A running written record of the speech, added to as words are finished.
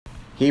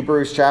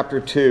Hebrews chapter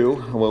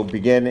 2. We'll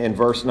begin in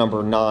verse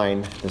number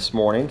 9 this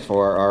morning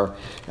for our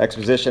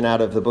exposition out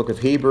of the book of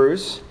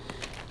Hebrews.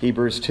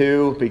 Hebrews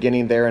 2,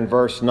 beginning there in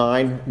verse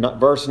 9.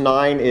 Verse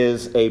 9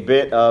 is a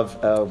bit of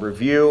a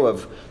review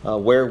of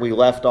where we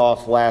left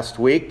off last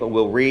week, but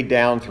we'll read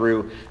down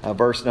through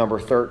verse number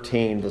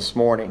 13 this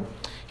morning.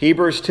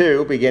 Hebrews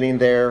 2, beginning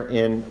there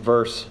in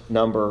verse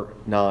number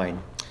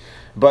 9.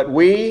 But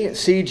we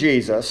see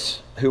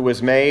Jesus, who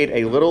was made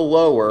a little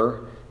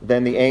lower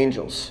than the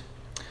angels,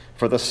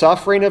 for the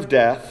suffering of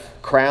death,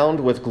 crowned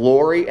with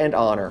glory and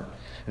honor,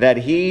 that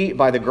he,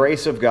 by the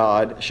grace of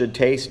God, should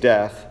taste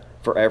death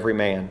for every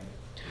man.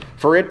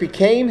 For it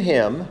became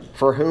him,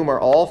 for whom are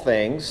all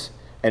things,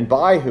 and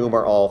by whom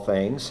are all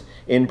things,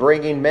 in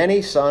bringing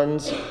many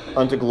sons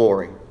unto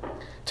glory,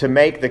 to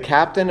make the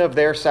captain of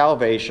their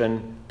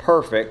salvation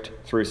perfect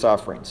through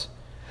sufferings.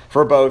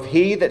 For both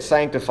he that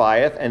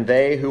sanctifieth and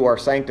they who are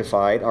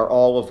sanctified are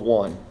all of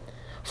one,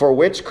 for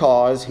which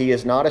cause he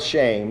is not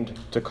ashamed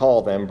to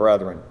call them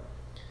brethren,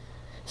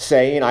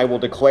 saying, I will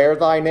declare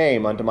thy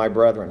name unto my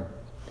brethren.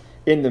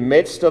 In the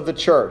midst of the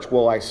church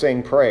will I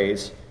sing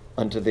praise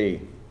unto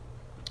thee.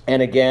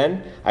 And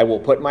again, I will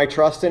put my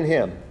trust in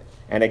him.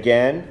 And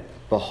again,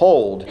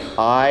 behold,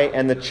 I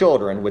and the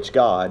children which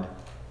God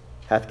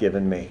hath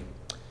given me.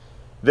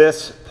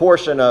 This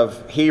portion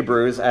of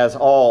Hebrews, as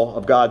all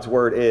of God's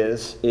word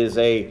is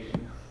a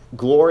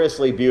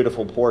gloriously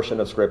beautiful portion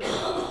of Scripture.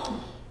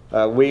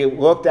 We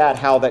looked at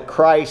how that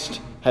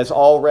Christ has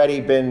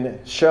already been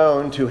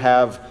shown to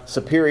have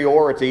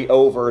superiority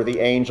over the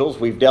angels.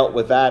 We've dealt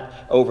with that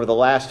over the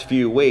last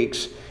few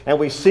weeks. And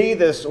we see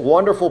this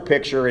wonderful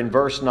picture in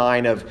verse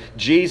 9 of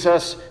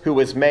Jesus, who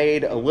was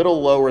made a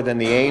little lower than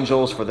the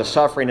angels for the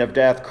suffering of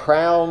death,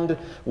 crowned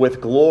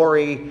with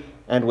glory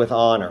and with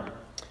honor.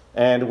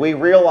 And we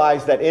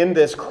realize that in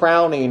this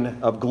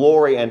crowning of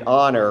glory and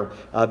honor,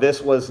 this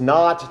was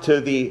not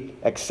to the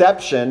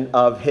exception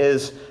of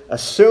his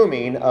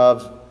assuming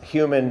of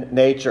human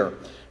nature.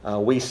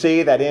 We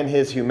see that in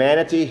his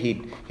humanity,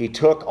 he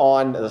took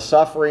on the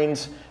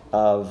sufferings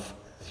of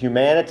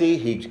humanity.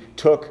 He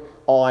took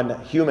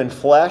on human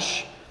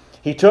flesh.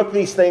 He took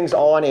these things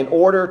on in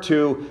order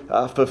to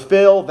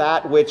fulfill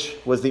that which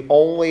was the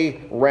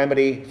only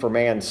remedy for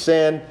man's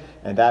sin,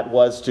 and that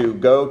was to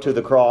go to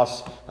the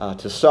cross,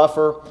 to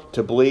suffer,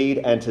 to bleed,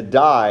 and to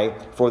die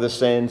for the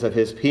sins of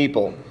his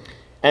people.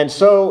 And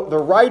so the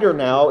writer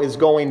now is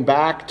going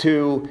back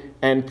to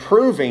and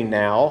proving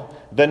now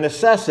the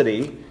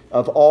necessity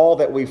of all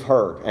that we've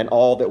heard and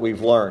all that we've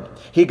learned.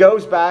 He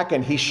goes back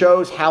and he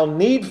shows how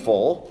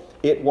needful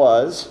it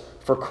was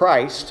for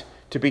Christ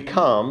to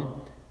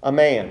become a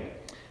man.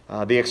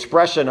 The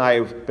expression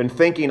I've been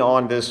thinking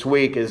on this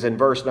week is in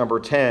verse number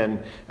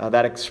 10,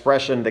 that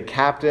expression, the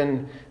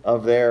captain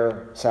of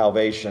their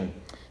salvation.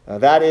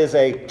 That is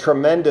a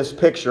tremendous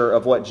picture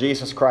of what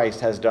Jesus Christ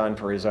has done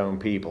for his own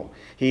people.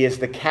 He is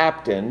the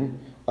captain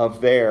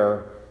of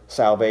their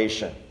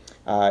salvation.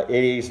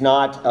 He's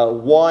not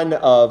one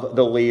of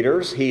the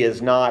leaders. He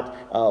is not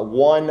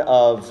one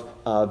of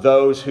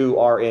those who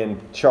are in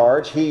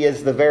charge. He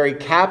is the very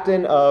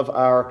captain of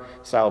our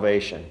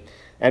salvation.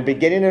 And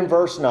beginning in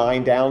verse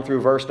 9 down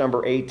through verse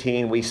number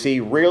 18, we see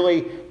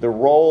really the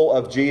role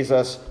of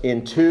Jesus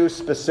in two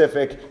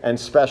specific and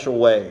special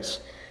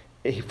ways.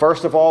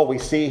 First of all, we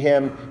see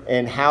him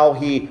in how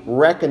he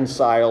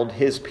reconciled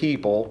his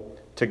people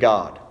to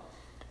God.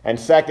 And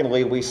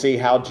secondly, we see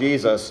how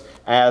Jesus,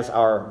 as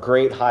our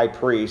great high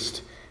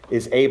priest,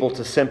 is able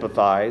to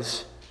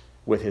sympathize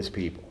with his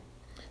people.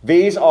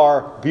 These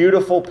are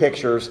beautiful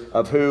pictures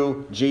of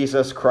who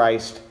Jesus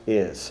Christ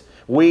is.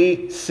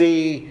 We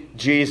see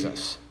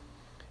Jesus.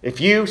 If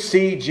you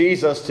see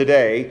Jesus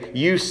today,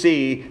 you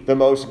see the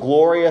most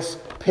glorious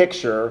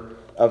picture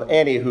of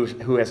any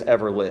who has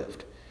ever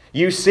lived.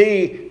 You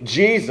see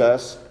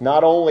Jesus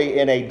not only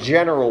in a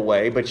general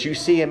way, but you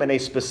see him in a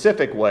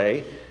specific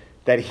way,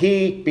 that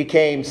he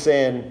became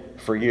sin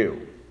for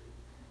you.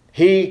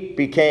 He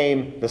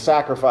became the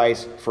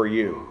sacrifice for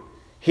you.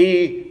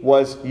 He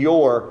was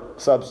your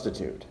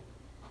substitute.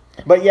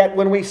 But yet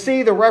when we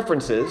see the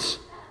references,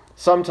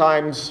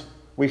 sometimes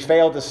we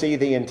fail to see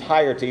the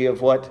entirety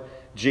of what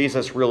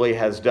Jesus really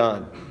has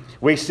done.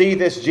 We see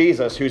this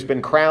Jesus who's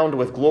been crowned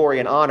with glory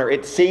and honor.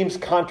 It seems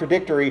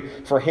contradictory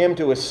for him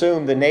to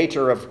assume the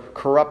nature of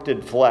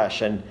corrupted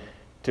flesh and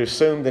to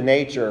assume the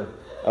nature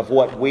of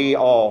what we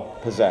all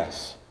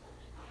possess.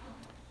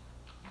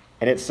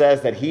 And it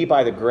says that he,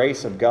 by the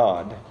grace of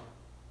God,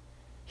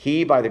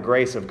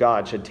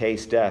 should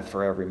taste death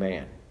for every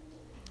man.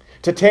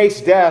 To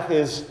taste death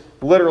is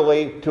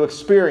literally to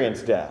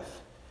experience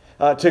death,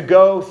 to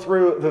go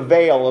through the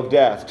veil of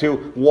death,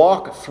 to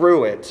walk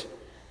through it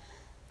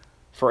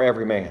for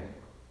every man.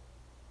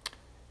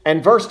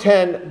 And verse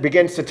 10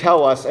 begins to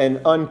tell us and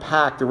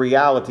unpack the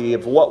reality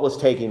of what was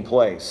taking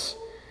place.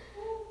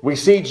 We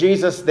see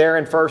Jesus there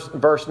in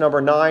verse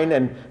number 9,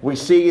 and we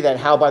see that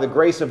how by the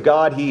grace of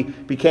God he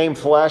became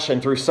flesh,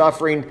 and through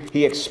suffering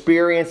he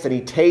experienced and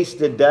he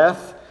tasted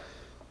death.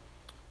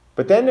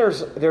 But then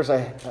there's a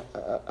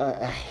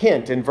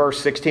hint in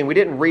verse 16. We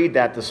didn't read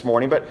that this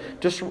morning,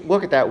 but just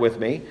look at that with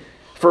me.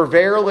 For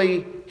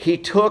verily he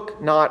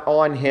took not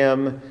on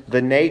him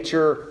the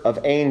nature of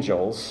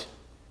angels,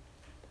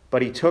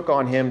 but he took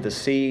on him the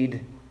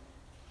seed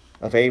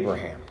of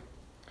Abraham.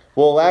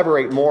 We'll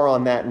elaborate more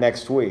on that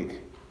next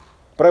week.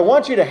 But I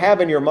want you to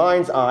have in your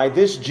mind's eye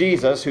this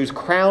Jesus, who's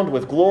crowned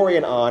with glory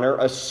and honor,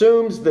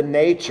 assumes the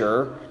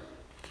nature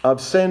of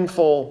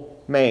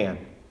sinful man.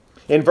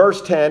 In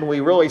verse 10, we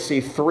really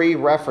see three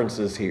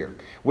references here.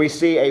 We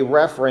see a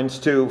reference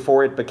to,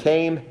 for it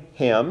became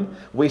him.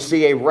 We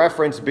see a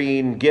reference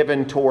being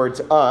given towards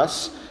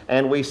us,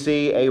 and we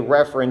see a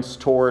reference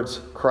towards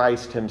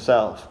Christ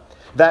himself.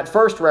 That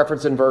first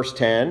reference in verse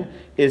 10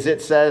 is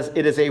it says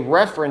it is a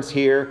reference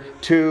here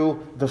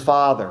to the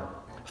Father.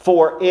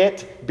 For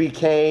it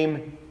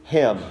became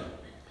him.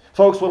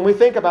 Folks, when we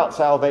think about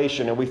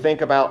salvation and we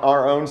think about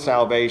our own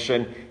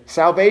salvation,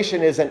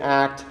 salvation is an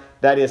act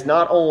that is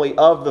not only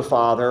of the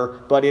Father,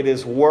 but it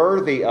is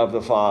worthy of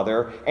the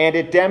Father, and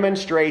it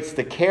demonstrates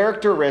the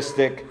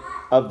characteristic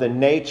of the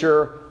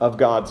nature of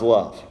God's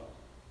love.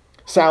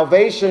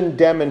 Salvation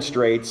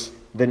demonstrates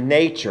the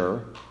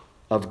nature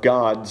of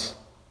God's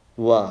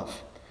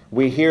love.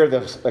 We hear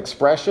this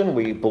expression,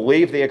 we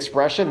believe the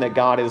expression that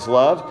God is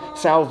love.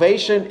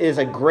 Salvation is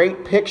a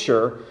great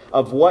picture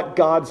of what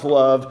God's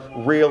love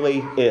really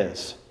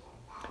is.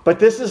 But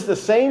this is the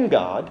same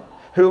God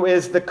who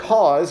is the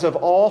cause of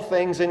all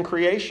things in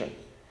creation.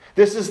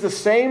 This is the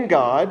same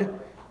God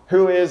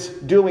who is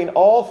doing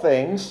all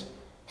things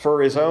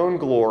for his own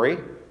glory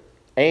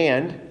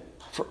and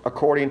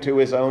according to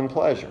his own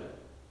pleasure.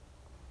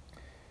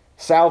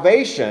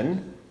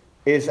 Salvation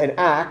is an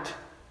act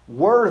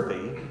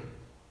worthy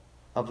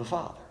of the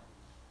Father.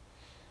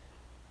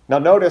 Now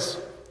notice,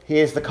 he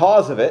is the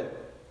cause of it.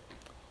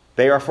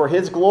 They are for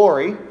his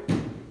glory.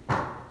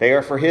 They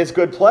are for his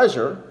good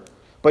pleasure.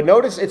 But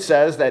notice it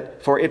says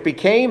that, for it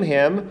became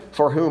him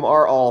for whom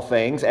are all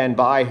things, and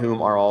by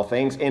whom are all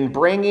things, in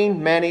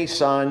bringing many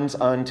sons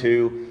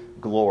unto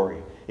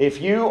glory. If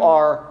you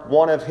are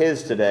one of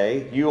his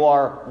today, you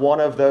are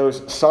one of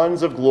those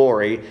sons of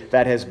glory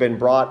that has been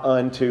brought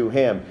unto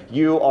him.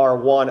 You are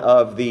one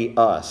of the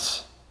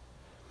us.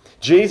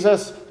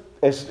 Jesus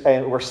is,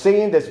 and we're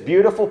seeing this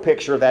beautiful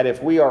picture that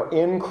if we are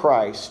in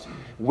Christ,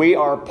 we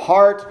are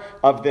part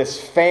of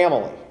this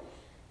family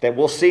that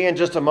we'll see in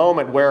just a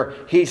moment, where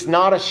he's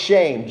not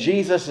ashamed.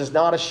 Jesus is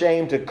not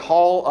ashamed to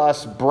call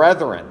us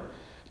brethren,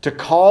 to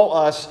call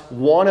us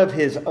one of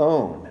his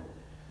own.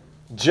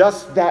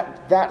 Just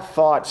that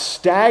thought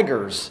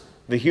staggers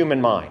the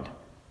human mind.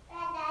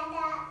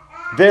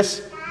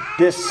 This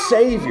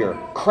Savior,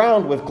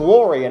 crowned with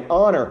glory and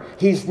honor,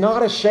 he's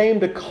not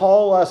ashamed to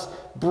call us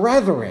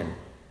brethren.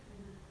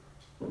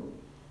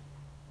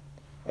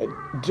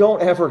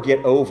 Don't ever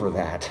get over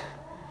that.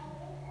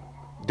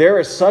 There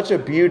is such a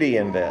beauty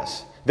in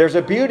this. There's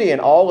a beauty in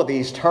all of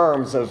these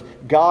terms of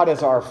God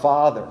as our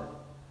Father.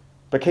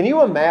 But can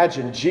you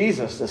imagine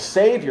Jesus, the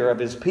Savior of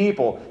his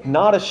people,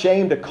 not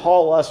ashamed to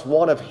call us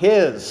one of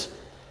his?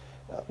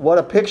 What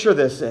a picture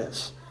this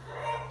is.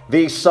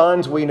 These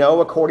sons we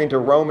know, according to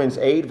Romans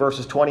 8,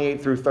 verses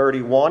 28 through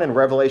 31, and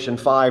Revelation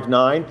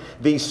 5:9,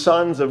 these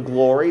sons of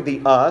glory,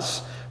 the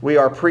us, we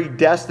are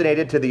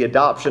predestinated to the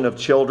adoption of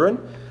children.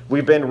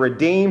 We've been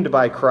redeemed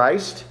by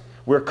Christ.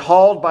 We're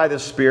called by the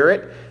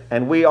Spirit,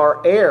 and we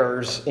are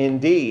heirs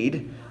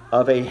indeed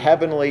of a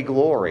heavenly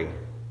glory.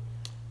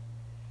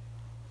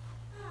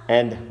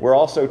 And we're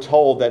also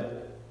told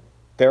that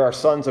there are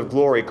sons of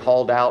glory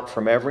called out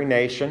from every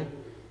nation,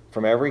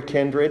 from every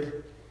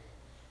kindred.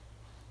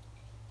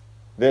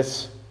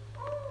 This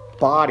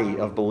body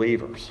of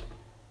believers.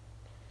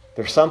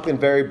 There's something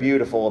very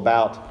beautiful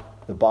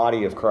about the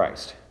body of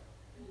Christ.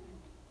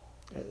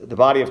 The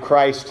body of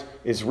Christ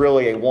is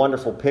really a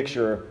wonderful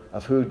picture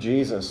of who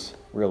Jesus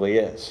really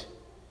is.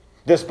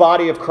 This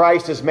body of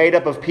Christ is made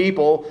up of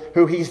people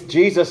who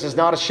Jesus is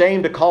not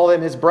ashamed to call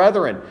them his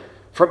brethren.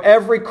 From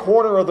every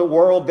corner of the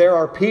world, there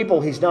are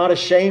people he's not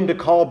ashamed to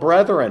call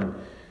brethren.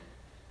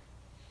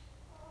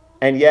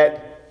 And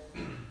yet,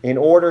 in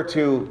order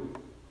to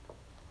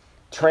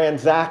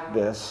transact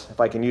this, if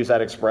I can use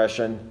that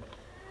expression,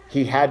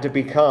 he had to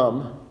take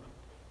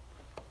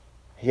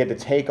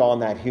on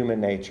that human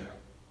nature.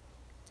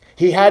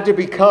 He had to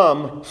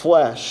become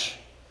flesh.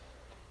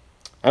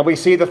 And we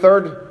see the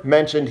third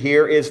mentioned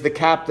here is the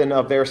captain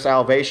of their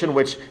salvation,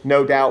 which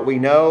no doubt we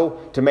know.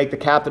 To make the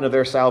captain of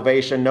their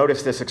salvation,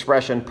 notice this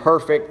expression,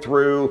 perfect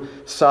through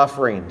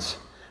sufferings.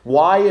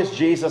 Why is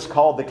Jesus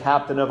called the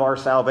captain of our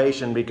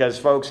salvation? Because,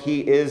 folks,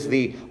 he is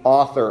the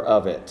author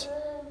of it.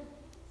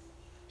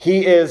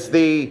 He is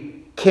the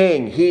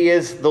King. He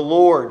is the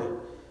Lord.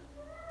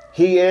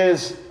 He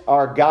is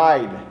our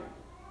guide.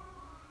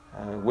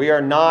 We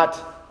are not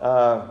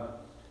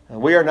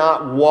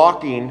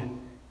walking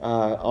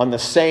on the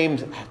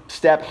same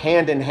step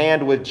hand in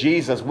hand with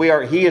Jesus.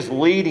 He is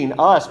leading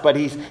us, but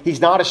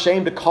he's not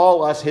ashamed to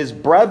call us his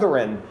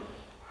brethren.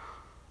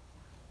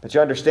 But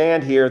you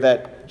understand here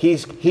that he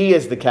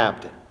is the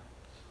captain.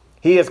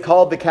 He is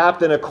called the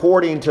captain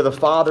according to the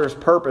Father's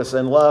purpose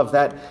and love,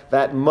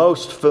 that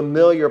most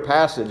familiar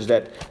passage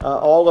that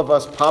all of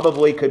us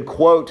probably could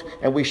quote,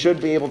 and we should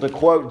be able to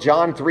quote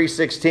John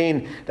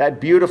 3:16,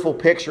 that beautiful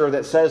picture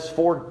that says,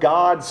 "For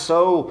God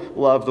so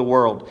loved the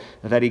world,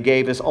 that he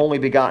gave his only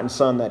begotten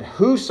Son, that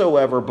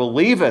whosoever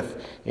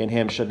believeth in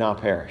him should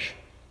not perish,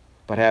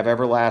 but have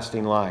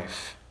everlasting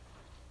life."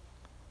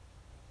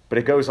 But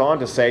it goes on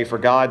to say, "For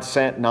God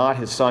sent not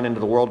his Son into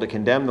the world to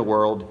condemn the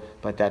world,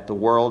 but that the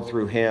world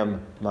through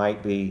him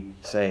might be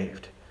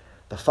saved."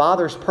 The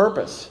Father's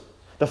purpose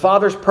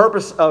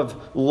of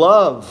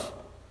love.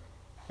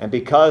 And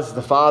because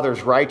the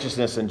Father's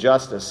righteousness and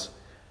justice,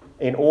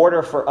 in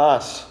order for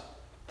us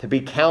to be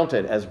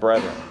counted as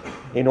brethren,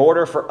 in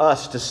order for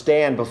us to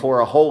stand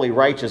before a holy,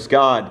 righteous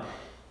God,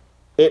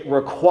 it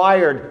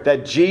required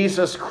that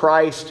Jesus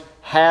Christ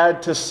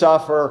had to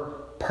suffer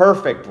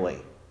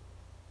perfectly.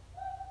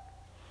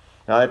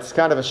 Now, it's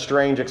kind of a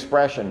strange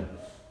expression.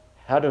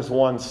 How does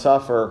one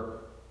suffer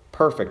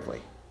perfectly?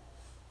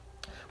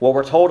 Well,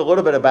 we're told a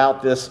little bit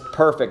about this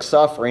perfect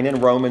suffering in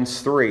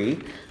Romans 3,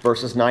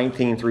 verses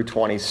 19 through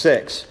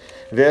 26.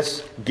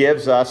 This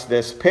gives us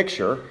this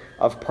picture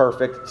of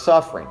perfect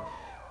suffering.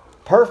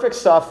 Perfect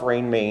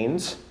suffering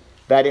means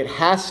that it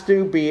has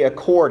to be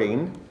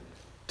according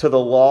to the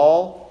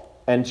law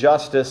and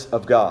justice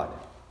of God.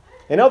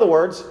 In other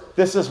words,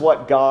 this is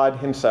what God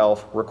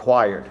himself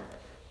required.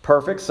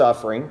 Perfect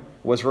suffering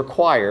was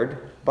required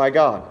by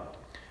God.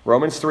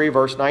 Romans 3,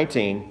 verse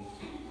 19.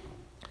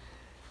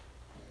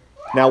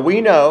 "Now we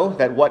know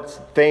that what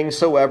things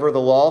soever the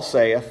law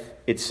saith,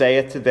 it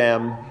saith to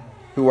them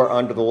who are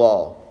under the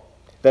law,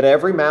 that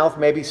every mouth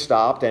may be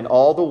stopped, and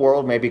all the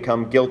world may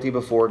become guilty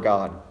before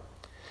God.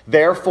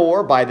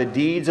 Therefore, by the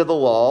deeds of the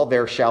law,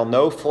 there shall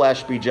no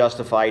flesh be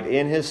justified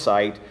in his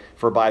sight,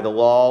 for by the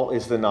law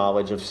is the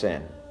knowledge of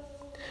sin.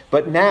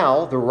 But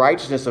now the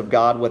righteousness of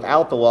God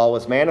without the law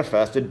was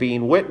manifested,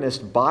 being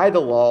witnessed by the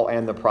law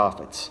and the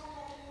prophets.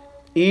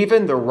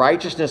 Even the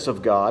righteousness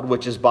of God,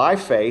 which is by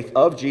faith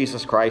of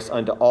Jesus Christ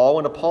unto all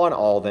and upon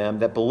all them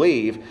that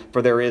believe,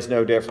 for there is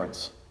no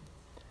difference.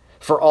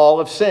 For all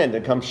have sinned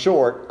and come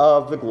short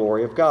of the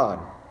glory of God,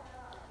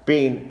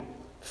 being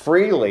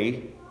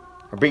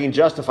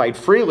justified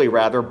freely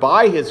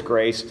by his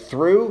grace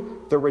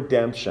through the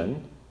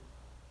redemption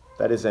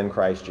that is in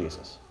Christ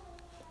Jesus,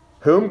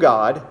 whom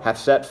God hath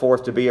set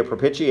forth to be a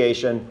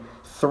propitiation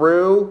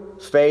through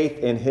faith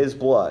in his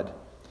blood,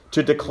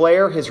 to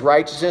declare his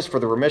righteousness for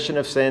the remission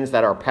of sins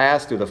that are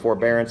past through the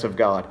forbearance of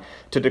God.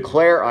 To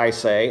declare, I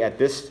say, at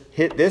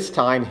this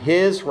time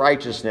his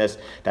righteousness,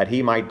 that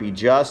he might be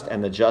just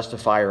and the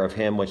justifier of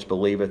him which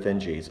believeth in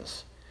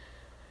Jesus.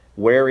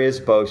 Where is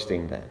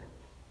boasting then?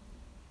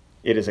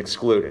 It is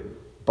excluded.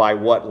 By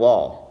what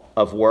law?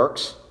 Of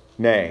works?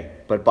 Nay,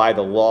 but by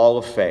the law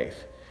of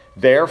faith.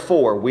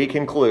 Therefore, we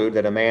conclude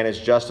that a man is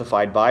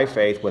justified by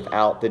faith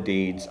without the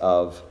deeds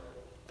of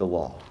the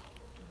law."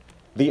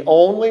 The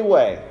only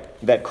way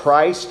that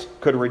Christ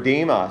could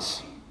redeem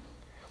us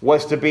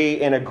was to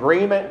be in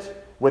agreement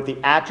with the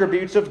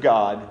attributes of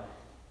God,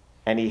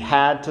 and he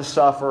had to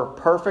suffer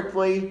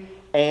perfectly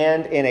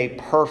and in a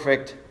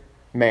perfect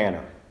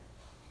manner.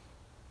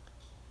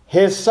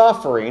 His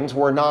sufferings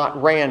were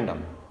not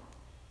random.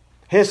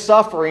 His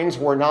sufferings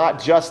were not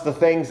just the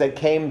things that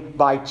came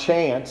by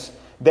chance.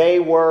 They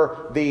were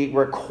the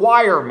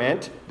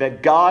requirement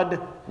that God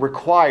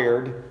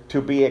required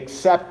to be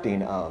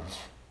accepting of.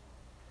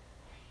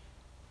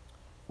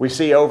 We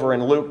see over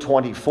in Luke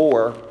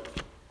 24,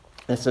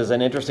 this is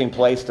an interesting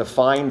place to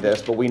find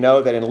this, but we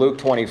know that in Luke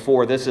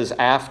 24, this is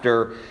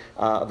after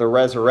the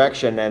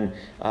resurrection, and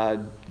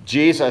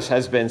Jesus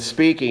has been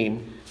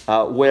speaking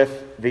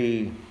with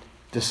the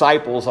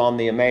disciples on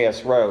the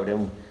Emmaus Road.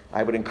 And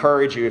I would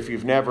encourage you, if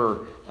you've never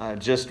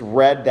just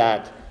read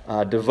that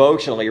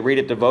devotionally, read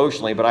it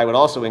devotionally, but I would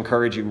also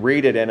encourage you,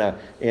 read it in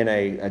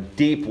a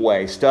deep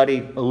way.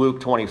 Study Luke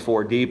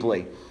 24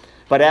 deeply.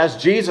 But as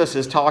Jesus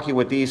is talking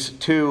with these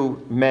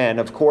two men,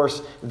 of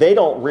course, they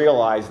don't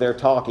realize they're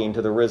talking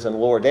to the risen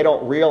Lord. They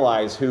don't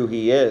realize who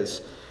he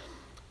is.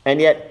 And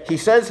yet, he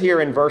says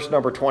here in verse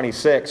number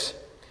 26,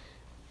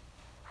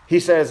 he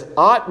says,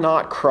 "Ought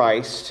not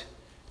Christ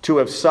to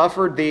have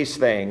suffered these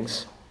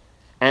things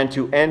and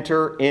to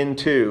enter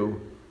into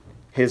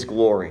his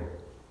glory?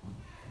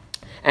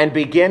 And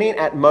beginning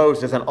at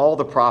Moses and all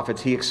the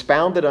prophets, he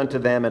expounded unto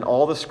them in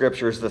all the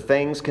scriptures the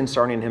things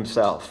concerning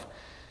himself.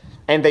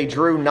 And they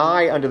drew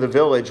nigh unto the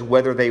village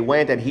whither they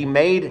went, and he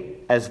made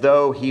as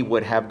though he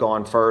would have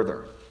gone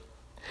further.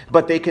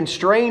 But they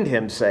constrained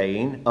him,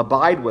 saying,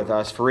 Abide with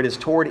us, for it is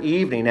toward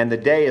evening, and the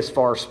day is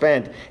far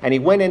spent. And he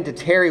went in to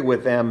tarry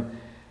with them.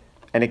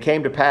 And it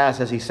came to pass,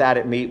 as he sat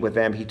at meat with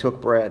them, he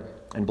took bread,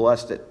 and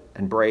blessed it,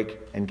 and brake,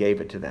 and gave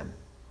it to them.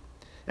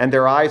 And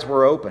their eyes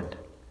were opened,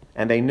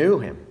 and they knew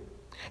him.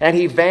 And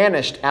he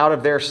vanished out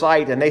of their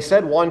sight. And they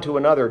said one to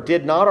another,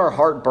 Did not our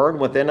heart burn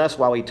within us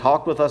while he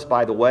talked with us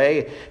by the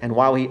way, and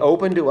while he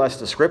opened to us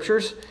the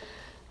scriptures?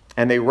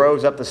 And they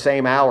rose up the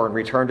same hour and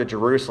returned to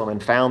Jerusalem,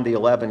 and found the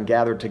 11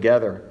 gathered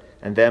together,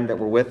 and them that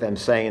were with them,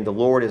 saying, The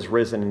Lord is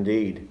risen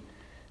indeed,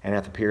 and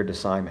hath appeared to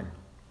Simon.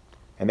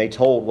 And they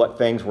told what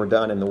things were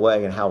done in the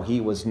way, and how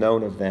he was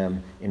known of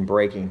them in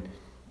breaking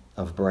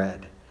of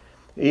bread.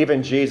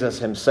 Even Jesus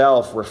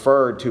himself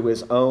referred to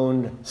his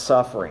own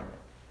suffering.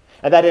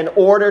 And that in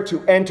order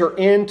to enter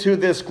into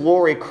this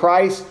glory,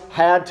 Christ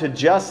had to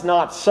just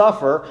not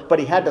suffer, but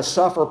he had to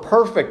suffer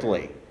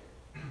perfectly.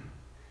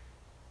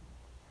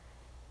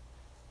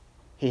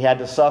 He had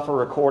to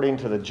suffer according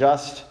to the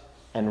just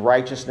and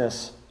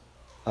righteousness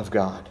of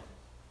God.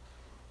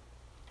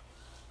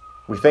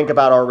 We think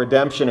about our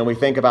redemption and we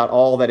think about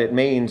all that it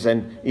means.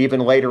 And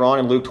even later on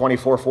in Luke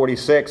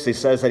 24:46,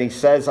 he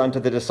says unto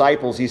the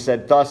disciples, he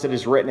said, Thus it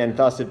is written, and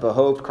thus it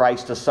behoved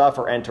Christ to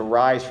suffer and to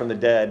rise from the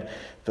dead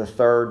the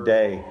third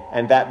day.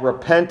 And that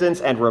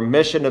repentance and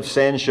remission of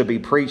sins should be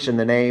preached in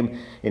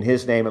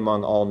his name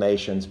among all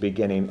nations,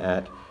 beginning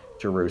at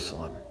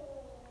Jerusalem.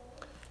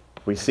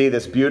 We see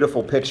this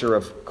beautiful picture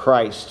of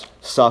Christ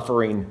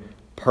suffering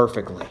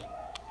perfectly.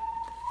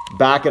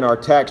 Back in our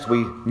text,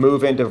 we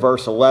move into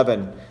verse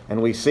 11,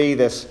 and we see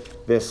this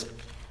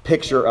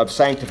picture of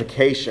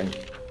sanctification.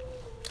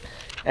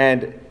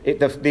 And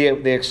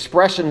the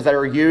expressions that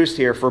are used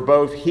here for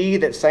both he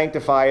that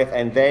sanctifieth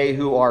and they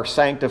who are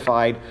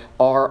sanctified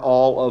are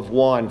all of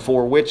one,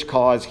 for which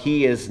cause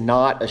he is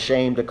not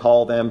ashamed to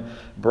call them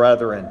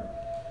brethren.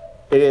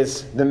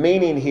 The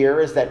meaning here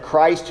is that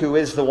Christ, who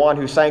is the one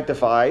who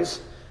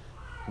sanctifies,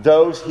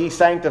 those he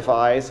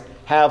sanctifies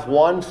have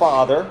one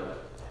Father,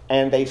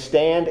 and they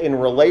stand in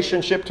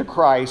relationship to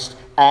Christ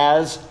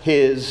as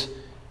his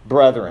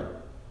brethren.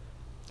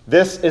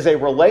 This is a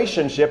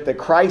relationship that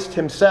Christ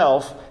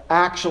himself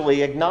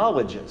actually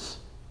acknowledges.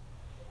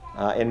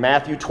 In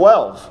Matthew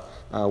 12,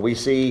 we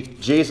see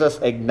Jesus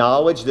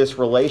acknowledge this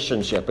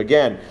relationship.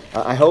 Again,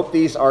 I hope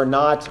these are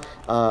not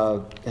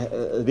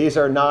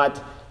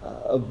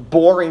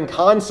boring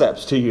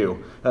concepts to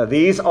you.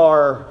 These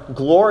are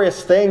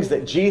glorious things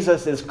that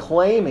Jesus is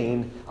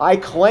claiming. I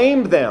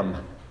claim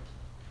them.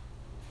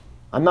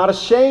 I'm not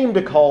ashamed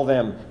to call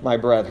them my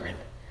brethren.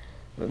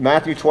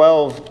 Matthew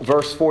 12,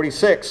 verse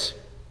 46.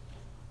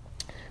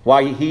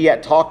 While he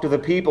yet talked to the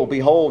people,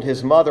 behold,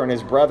 his mother and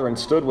his brethren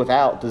stood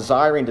without,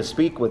 desiring to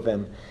speak with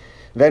them.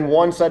 Then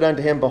one said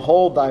unto him,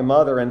 Behold, thy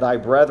mother and thy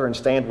brethren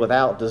stand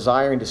without,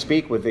 desiring to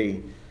speak with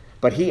thee.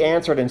 But he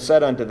answered and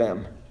said unto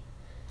them,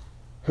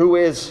 Who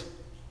is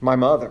my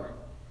mother?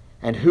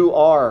 And who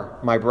are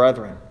my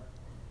brethren?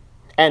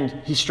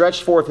 And he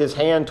stretched forth his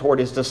hand toward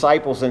his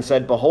disciples and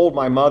said, Behold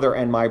my mother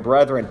and my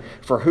brethren,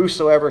 for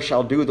whosoever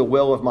shall do the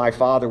will of my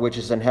Father which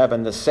is in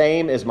heaven, the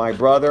same is my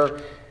brother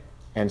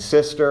and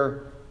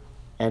sister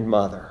and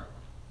mother.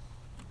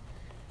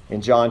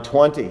 In John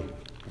 20,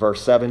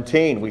 verse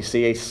 17, we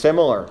see a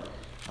similar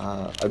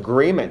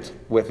agreement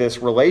with this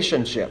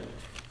relationship.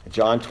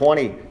 John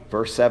 20,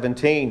 verse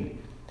 17,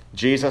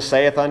 Jesus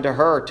saith unto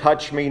her,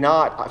 Touch me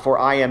not, for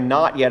I am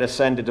not yet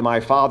ascended to my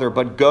Father,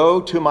 but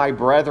go to my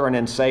brethren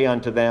and say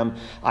unto them,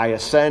 I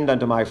ascend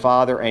unto my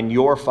Father and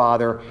your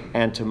Father,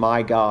 and to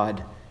my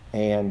God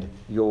and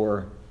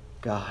your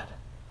God.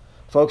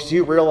 Folks, do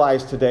you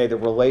realize today the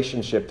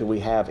relationship that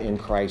we have in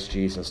Christ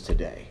Jesus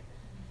today?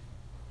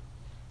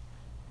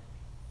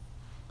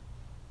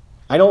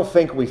 I don't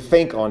think we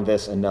think on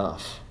this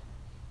enough.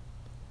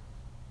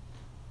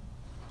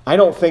 I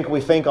don't think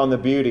we think on the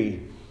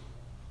beauty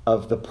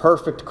of the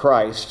perfect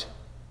Christ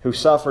who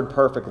suffered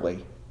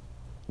perfectly,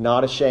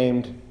 not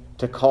ashamed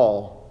to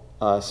call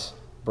us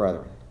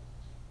brethren.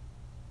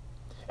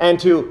 And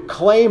to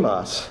claim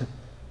us,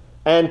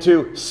 and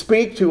to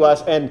speak to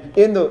us, and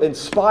in the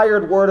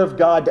inspired word of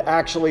God to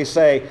actually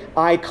say,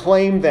 I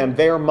claim them,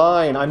 they're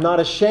mine, I'm not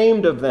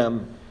ashamed of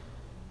them.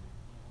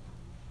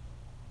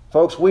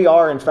 Folks, we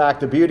are, in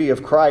fact, the beauty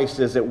of Christ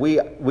is that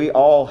we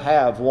all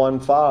have one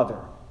Father.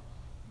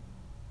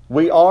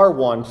 We are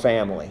one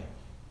family.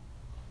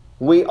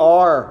 We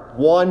are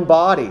one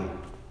body.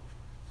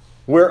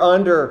 We're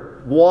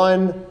under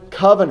one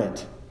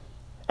covenant.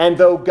 And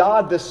though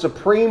God, the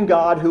supreme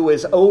God who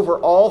is over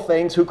all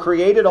things, who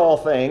created all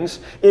things,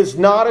 is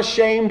not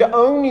ashamed to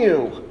own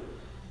you.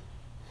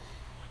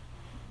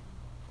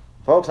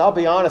 Folks, I'll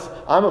be honest,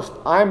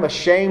 I'm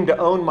ashamed to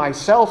own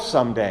myself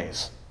some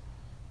days.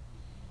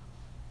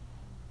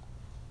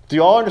 Do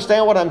you all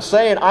understand what I'm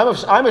saying?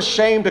 I'm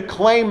ashamed to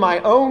claim my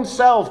own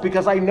self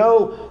because I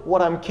know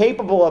what I'm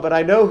capable of and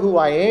I know who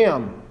I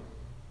am.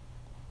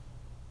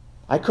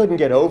 I couldn't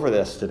get over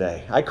this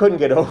today. I couldn't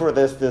get over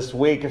this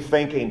week of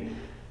thinking,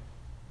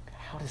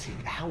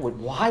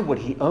 why would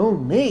he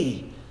own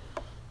me?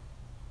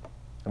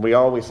 And we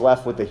always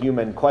left with the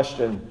human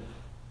question,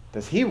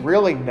 does he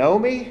really know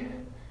me?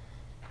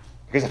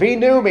 Because if he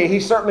knew me, he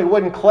certainly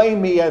wouldn't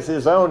claim me as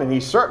his own, and he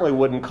certainly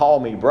wouldn't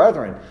call me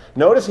brethren.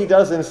 Notice he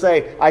doesn't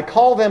say, I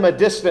call them a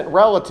distant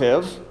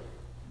relative.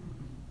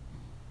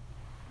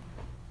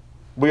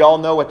 We all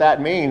know what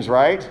that means,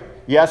 right?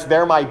 Yes,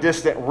 they're my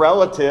distant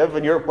relative,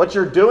 and what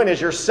you're doing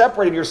is you're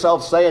separating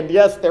yourself, saying,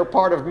 yes, they're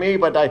part of me,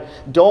 but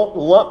don't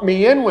lump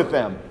me in with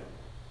them.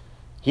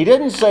 He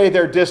didn't say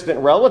they're distant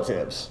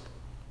relatives.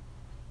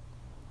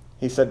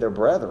 He said they're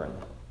brethren.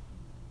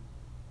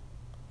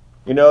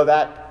 You know,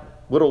 that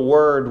little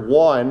word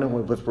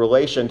one with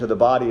relation to the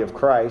body of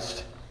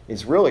Christ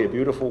is really a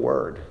beautiful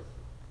word.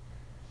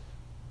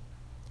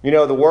 You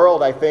know, the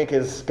world, I think,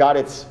 has got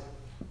its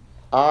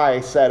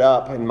eye set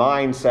up and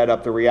mind set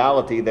up the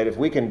reality that if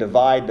we can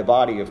divide the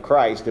body of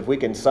Christ, if we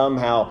can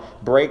somehow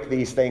break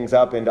these things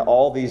up into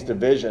all these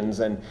divisions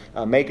and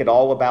make it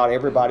all about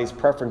everybody's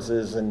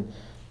preferences, and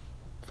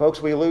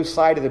folks, we lose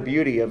sight of the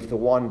beauty of the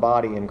one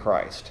body in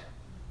Christ.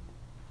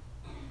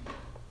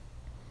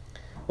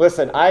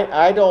 Listen,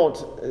 I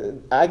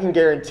can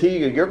guarantee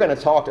you're going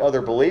to talk to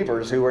other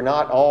believers who are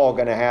not all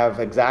going to have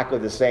exactly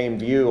the same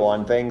view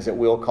on things that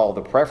we'll call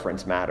the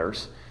preference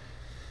matters.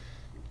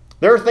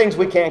 There are things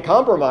we can't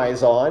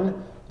compromise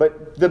on,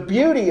 but the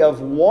beauty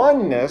of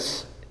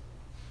oneness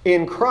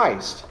in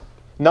Christ,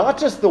 not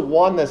just the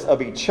oneness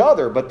of each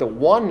other, but the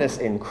oneness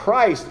in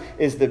Christ,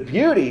 is the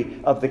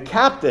beauty of the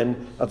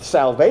captain of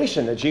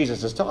salvation that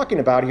Jesus is talking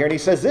about here. And he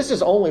says this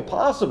is only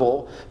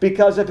possible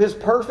because of his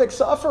perfect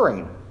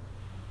suffering.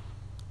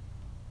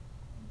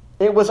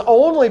 It was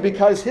only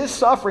because his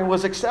suffering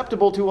was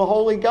acceptable to a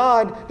holy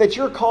God that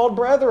you're called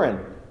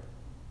brethren.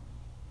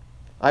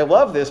 I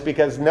love this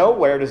because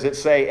nowhere does it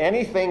say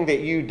anything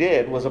that you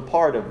did was a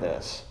part of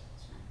this.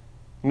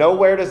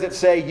 Nowhere does it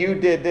say you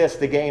did this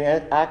to gain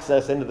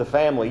access into the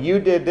family. You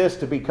did this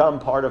to become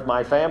part of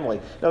my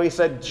family. No, he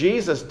said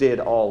Jesus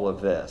did all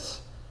of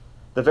this.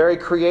 The very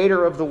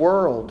creator of the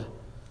world.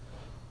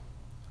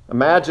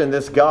 Imagine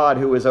this God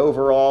who is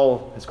over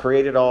all, has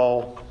created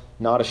all,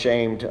 not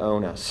ashamed to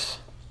own us.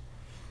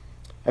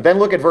 And then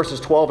look at verses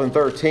 12 and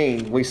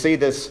 13. We see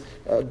this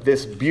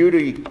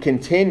beauty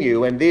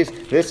continue. And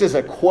this is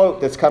a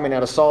quote that's coming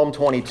out of Psalm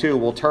 22.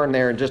 We'll turn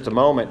there in just a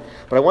moment.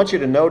 But I want you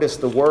to notice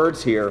the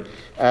words here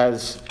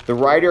as the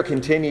writer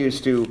continues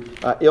to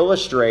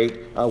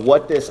illustrate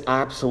what this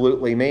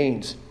absolutely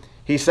means.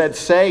 He said,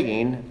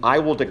 saying, I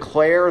will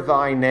declare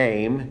thy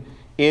name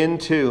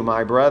into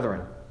my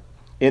brethren.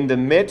 In the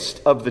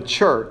midst of the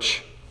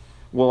church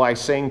will I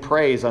sing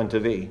praise unto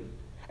thee.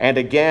 And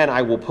again,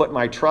 I will put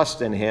my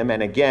trust in him.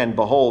 And again,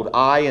 behold,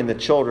 I and the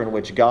children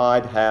which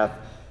God hath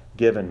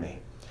given me.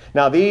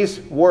 Now, these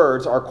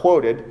words are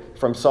quoted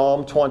from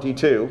Psalm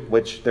 22,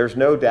 which there's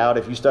no doubt,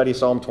 if you study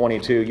Psalm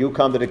 22, you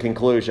come to the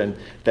conclusion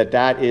that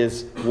that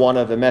is one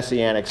of the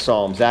messianic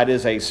psalms. That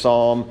is a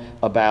psalm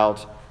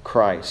about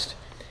Christ.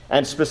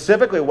 And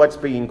specifically what's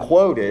being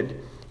quoted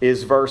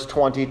is verse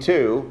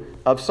 22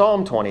 of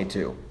Psalm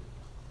 22.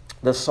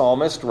 The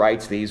psalmist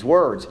writes these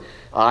words,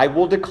 I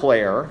will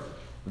declare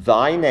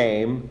thy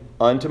name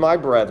unto my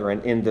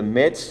brethren, in the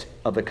midst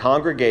of the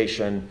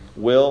congregation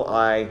will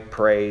I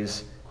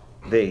praise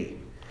thee.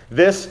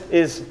 This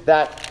is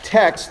that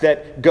text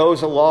that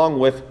goes along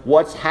with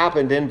what's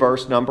happened in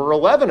verse number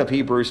 11 of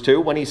Hebrews 2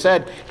 when he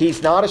said,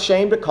 he's not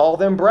ashamed to call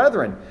them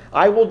brethren.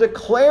 I will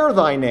declare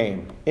thy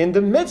name in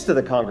the midst of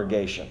the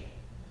congregation.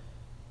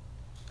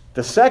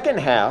 The second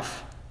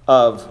half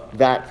of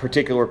that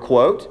particular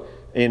quote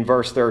in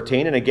verse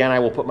 13, and again I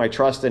will put my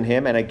trust in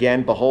him, and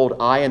again, behold,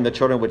 I and the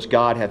children which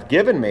God hath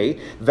given me,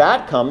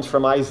 that comes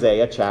from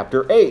Isaiah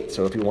chapter 8.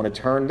 So if you want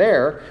to turn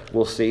there,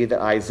 we'll see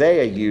that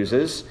Isaiah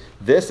uses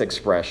this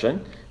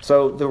expression.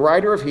 So the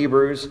writer of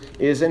Hebrews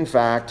is in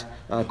fact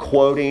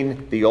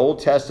quoting the Old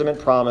Testament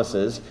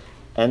promises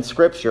and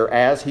Scripture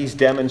as he's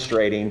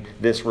demonstrating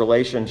this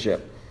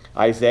relationship.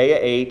 Isaiah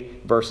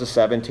 8, verses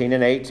 17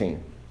 and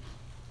 18.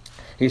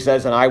 He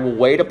says, and I will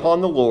wait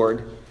upon the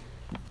Lord,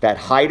 that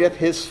hideth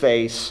his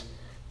face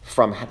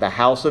from the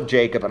house of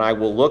Jacob, and I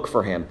will look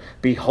for him.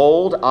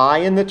 Behold, I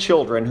and the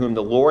children whom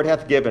the Lord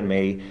hath given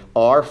me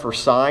are for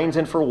signs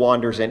and for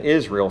wonders in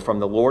Israel from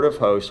the Lord of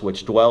hosts,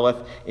 which dwelleth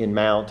in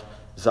Mount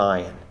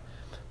Zion.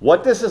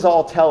 What this is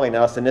all telling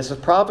us, and this is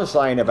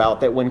prophesying about,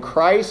 that when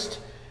Christ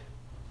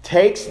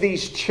takes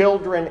these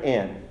children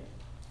in,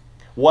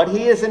 what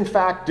he is in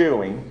fact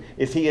doing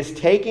is he is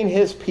taking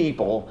his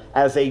people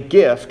as a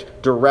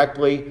gift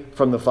directly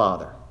from the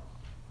Father.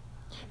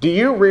 Do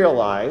you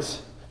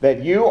realize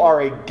that you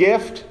are a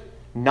gift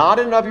not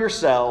in of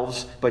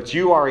yourselves, but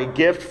you are a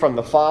gift from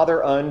the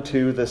Father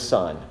unto the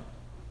Son?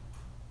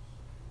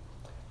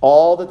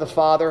 All that the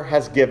Father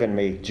has given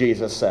me,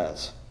 Jesus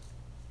says.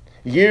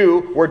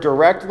 You were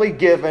directly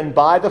given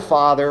by the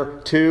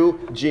Father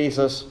to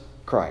Jesus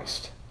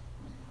Christ.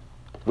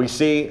 We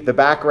see the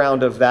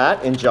background of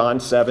that in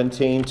John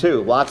 17,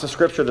 too. Lots of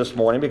scripture this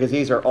morning because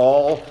these are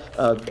all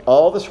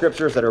the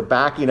scriptures that are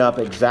backing up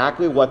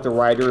exactly what the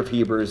writer of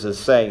Hebrews is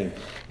saying.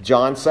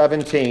 John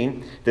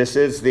 17, this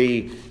is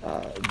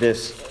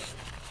this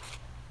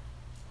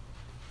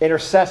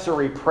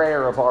intercessory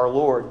prayer of our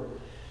Lord.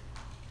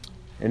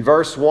 In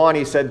verse 1,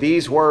 he said,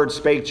 these words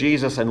spake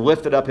Jesus and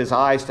lifted up his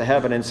eyes to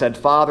heaven and said,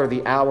 Father,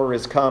 the hour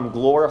is come.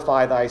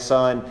 Glorify thy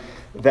Son,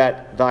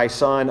 that thy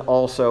Son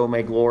also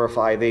may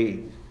glorify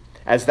thee.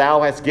 As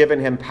thou hast given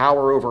him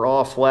power over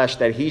all flesh,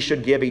 that he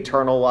should give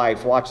eternal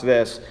life. Watch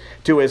this.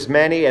 To as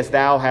many as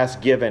thou hast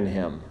given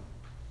him.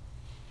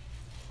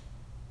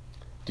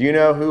 Do you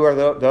know who are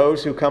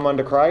those who come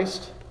unto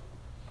Christ?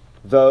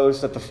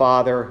 those that the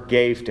Father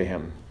gave to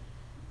him.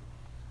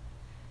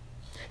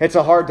 It's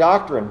a hard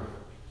doctrine.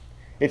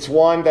 It's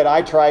one that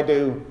I tried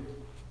to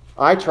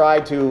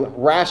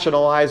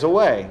rationalize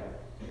away.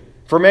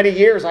 For many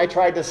years, I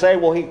tried to say,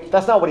 well,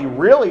 that's not what he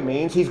really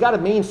means. He's got to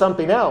mean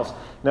something else.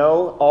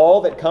 No,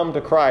 all that come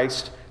to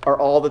Christ are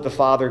all that the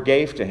Father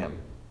gave to him.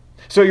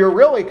 So you're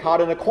really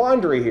caught in a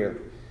quandary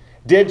here.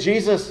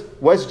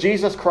 Was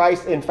Jesus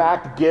Christ, in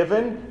fact,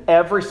 given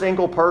every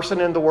single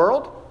person in the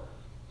world?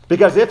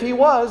 Because if he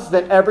was,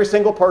 then every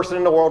single person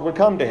in the world would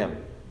come to him.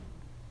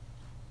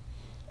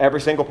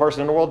 Every single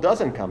person in the world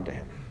doesn't come to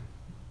him.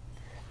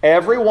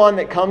 Everyone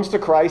that comes to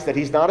Christ that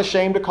he's not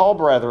ashamed to call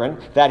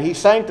brethren, that he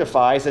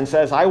sanctifies and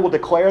says, I will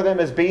declare them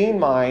as being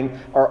mine,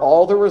 are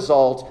all the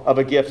result of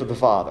a gift of the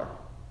Father.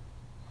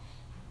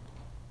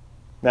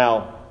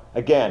 Now,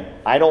 again,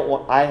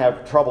 I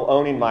have trouble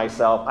owning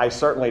myself. I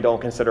certainly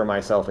don't consider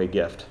myself a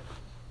gift.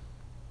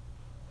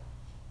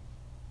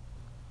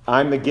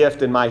 I'm the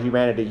gift in my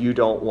humanity you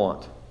don't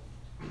want.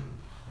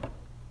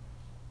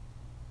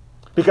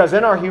 Because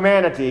in our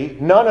humanity,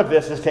 none of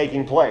this is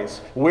taking place.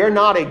 We're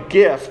not a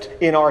gift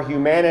in our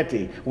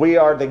humanity. We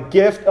are the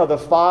gift of the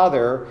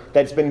Father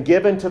that's been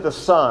given to the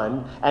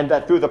Son, and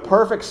that through the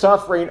perfect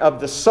suffering of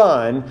the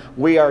Son,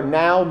 we are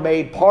now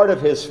made part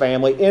of his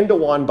family into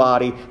one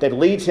body that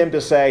leads him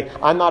to say,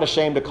 I'm not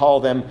ashamed to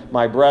call them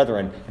my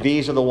brethren.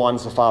 These are the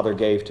ones the Father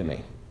gave to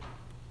me.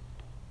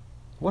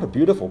 What a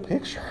beautiful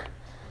picture.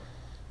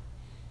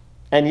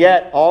 And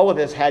yet, all of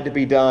this had to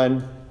be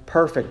done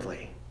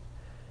perfectly.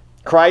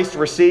 Christ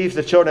receives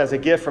the children as a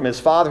gift from his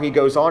Father. He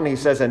goes on and he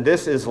says, and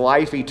this is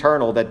life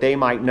eternal, that they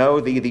might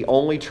know thee, the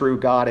only true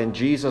God, and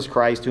Jesus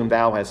Christ, whom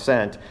thou hast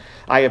sent.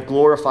 I have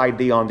glorified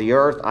thee on the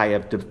earth. I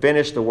have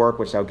finished the work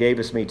which thou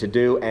gavest me to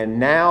do. And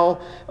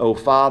now, O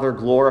Father,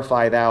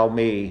 glorify thou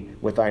me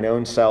with thine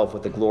own self,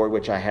 with the glory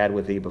which I had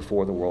with thee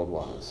before the world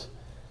was.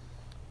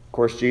 Of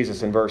course,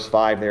 Jesus in verse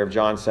 5 there of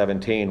John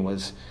 17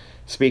 was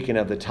speaking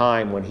of the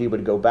time when he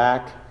would go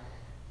back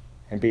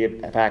and be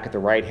back at the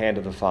right hand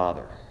of the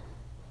Father.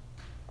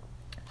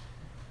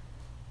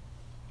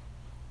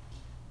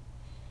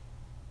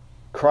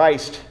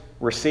 Christ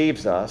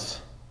receives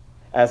us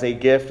as a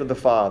gift of the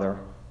Father,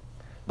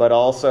 but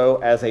also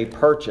as a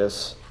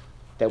purchase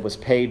that was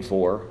paid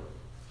for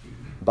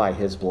by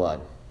his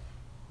blood.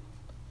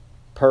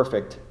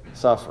 Perfect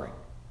suffering.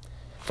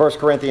 1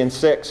 Corinthians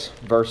 6,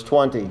 verse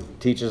 20,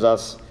 teaches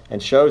us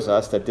and shows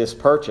us that this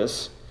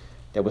purchase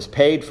that was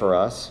paid for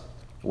us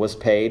was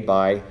paid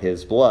by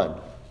his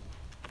blood.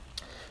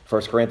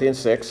 1 Corinthians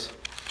 6,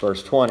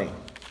 verse 20.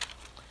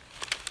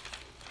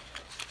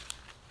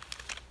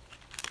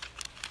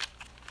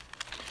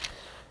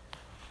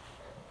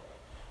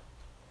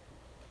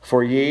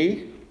 For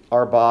ye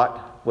are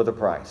bought with a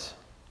price.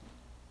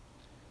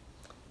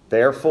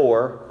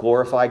 Therefore,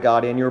 glorify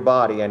God in your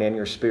body and in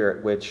your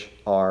spirit, which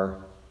are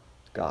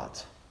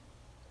God's.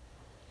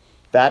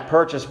 That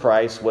purchase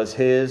price was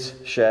his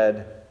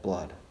shed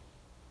blood.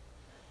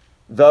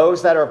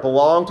 Those that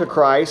belong to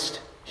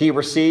Christ, he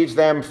receives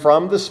them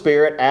from the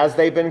Spirit as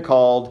they've been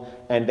called,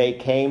 and they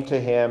came to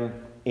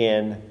him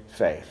in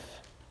faith.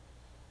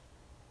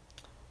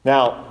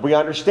 Now, we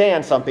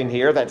understand something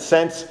here, that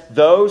since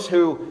those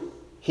who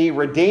he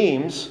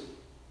redeems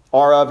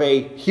are of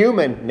a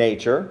human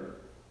nature,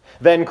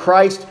 then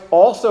Christ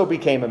also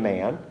became a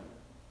man,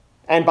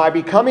 and by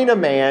becoming a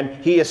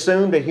man, he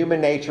assumed a human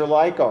nature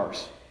like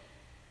ours.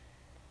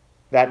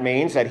 That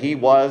means that he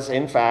was,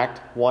 in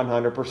fact,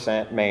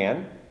 100%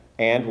 man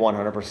and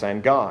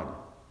 100% God.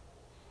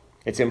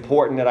 It's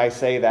important that I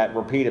say that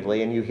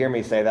repeatedly, and you hear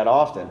me say that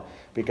often,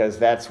 because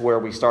that's where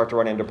we start to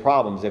run into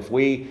problems. If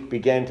we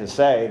begin to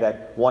say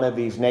that one of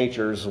these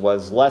natures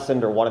was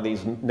lessened or one of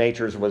these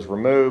natures was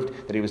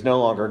removed, that he was no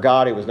longer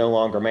God, he was no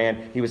longer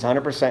man, he was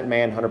 100%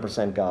 man,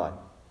 100% God.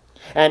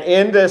 And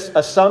in this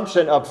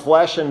assumption of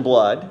flesh and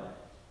blood,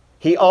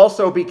 he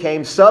also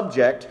became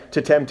subject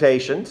to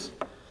temptations.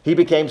 He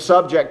became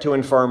subject to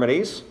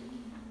infirmities.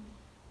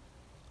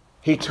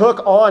 He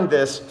took on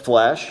this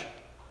flesh.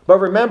 But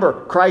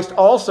remember, Christ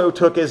also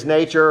took his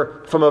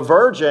nature from a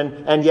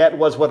virgin and yet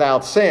was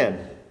without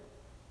sin.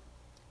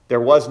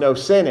 There was no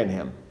sin in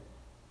him.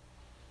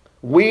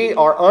 We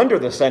are under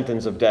the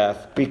sentence of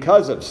death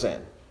because of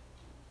sin.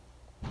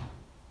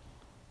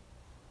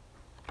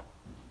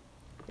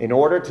 In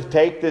order to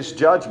take this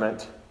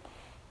judgment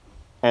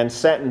and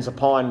sentence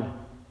upon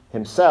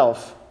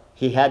himself,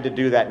 he had to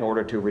do that in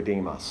order to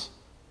redeem us.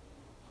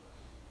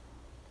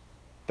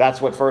 That's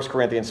what 1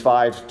 Corinthians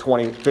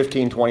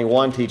 15,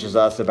 21 teaches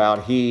us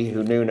about he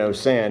who knew no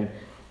sin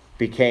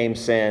became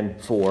sin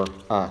for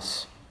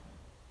us.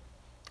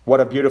 What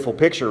a beautiful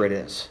picture it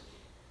is.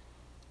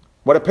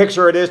 What a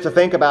picture it is to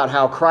think about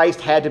how Christ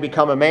had to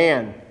become a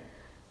man.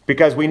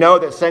 Because we know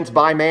that since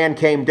by man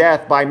came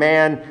death, by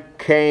man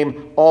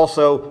came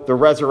also the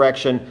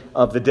resurrection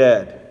of the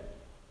dead.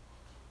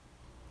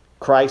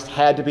 Christ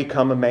had to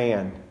become a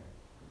man.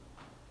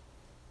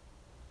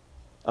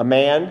 A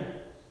man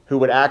who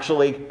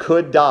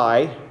could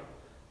die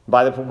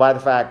by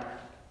the fact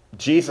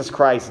Jesus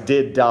Christ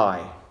did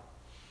die.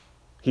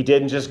 He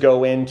didn't just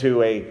go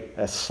into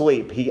a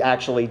sleep. He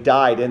actually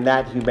died. In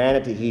that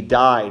humanity, he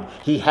died.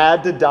 He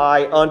had to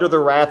die under the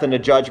wrath and the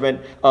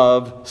judgment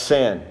of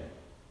sin.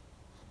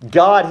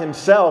 God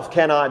himself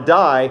cannot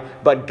die,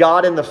 but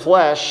God in the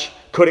flesh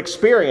could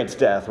experience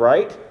death,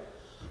 right?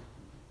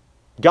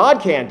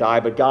 God can't die,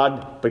 but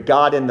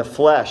God in the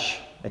flesh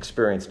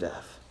experienced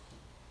death.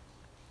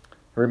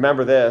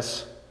 Remember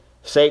this,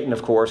 Satan,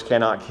 of course,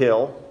 cannot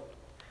kill.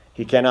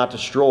 He cannot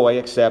destroy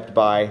except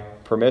by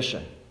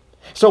permission.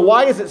 So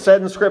why is it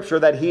said in Scripture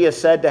that he is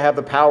said to have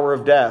the power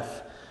of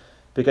death?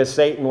 Because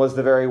Satan was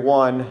the very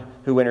one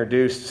who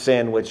introduced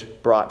sin which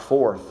brought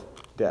forth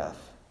death.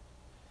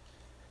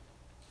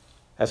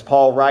 As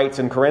Paul writes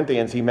in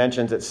Corinthians, he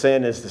mentions that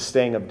sin is the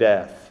sting of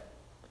death.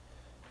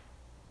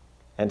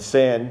 And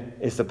sin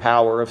is the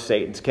power of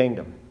Satan's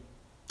kingdom.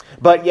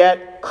 But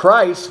yet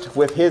Christ,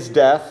 with his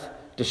death,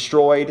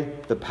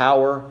 destroyed the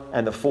power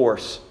and the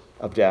force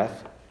of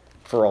death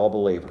for all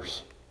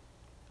believers.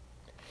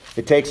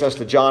 It takes us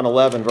to John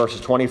 11,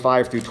 verses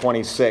 25 through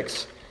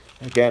 26.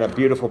 Again, a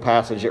beautiful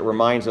passage. It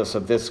reminds us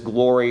of this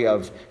glory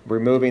of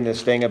removing the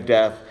sting of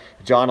death.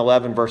 John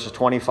 11, verses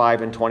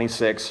 25 and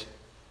 26.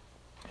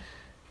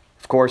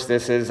 Of course,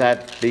 this is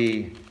at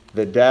the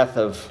death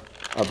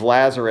of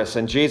Lazarus.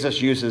 And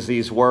Jesus uses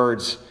these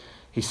words.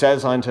 He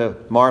says unto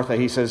Martha,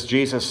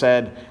 Jesus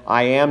said,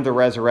 I am the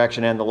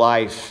resurrection and the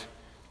life.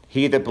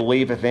 He that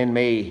believeth in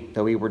me,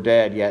 though he were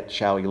dead, yet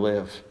shall he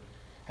live.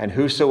 And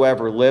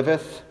whosoever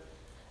liveth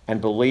and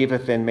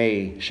believeth in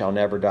me shall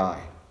never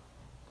die.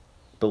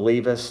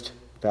 Believest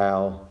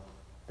thou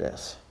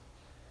this?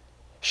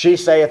 She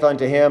saith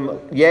unto him,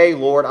 Yea,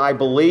 Lord, I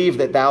believe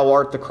that thou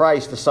art the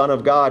Christ, the Son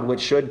of God,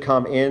 which should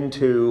come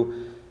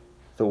into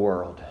the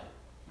world.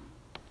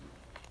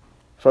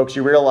 Folks,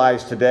 you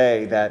realize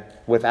today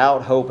that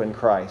without hope in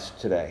Christ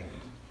today,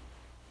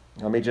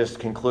 let me just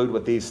conclude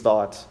with these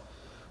thoughts.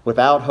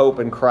 Without hope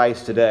in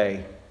Christ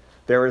today,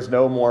 there is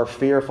no more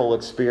fearful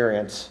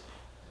experience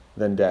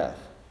than death.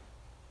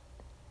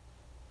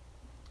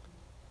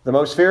 The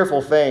most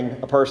fearful thing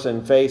a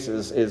person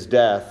faces is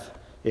death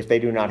if they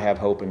do not have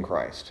hope in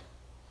Christ.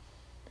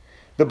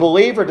 The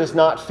believer does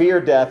not fear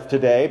death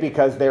today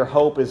because their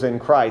hope is in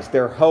Christ.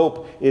 Their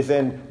hope is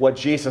in what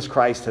Jesus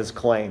Christ has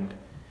claimed.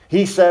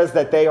 He says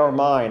that they are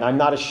mine. I'm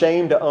not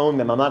ashamed to own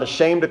them. I'm not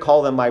ashamed to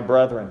call them my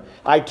brethren.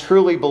 I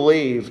truly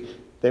believe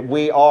that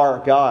we are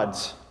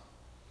God's.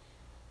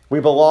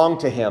 We belong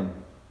to him.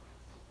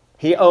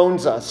 He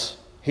owns us.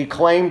 He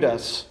claimed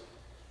us.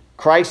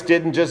 Christ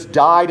didn't just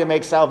die to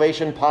make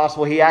salvation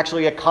possible. He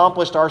actually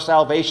accomplished our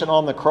salvation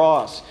on the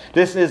cross.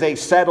 This is a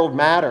settled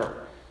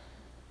matter.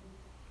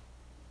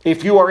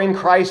 If you are in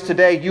Christ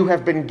today, you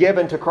have been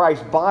given to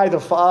Christ by the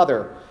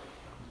Father.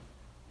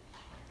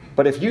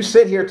 But if you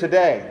sit here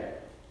today,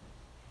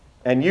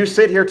 and you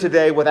sit here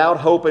today without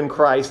hope in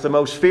Christ, the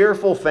most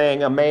fearful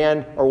thing a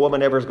man or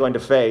woman ever is going to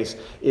face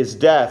is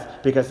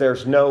death, because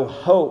there's no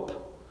hope.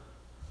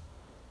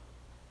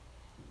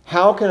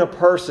 How can a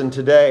person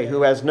today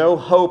who has no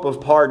hope of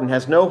pardon,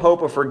 has no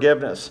hope of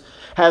forgiveness,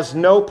 has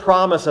no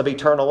promise of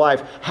eternal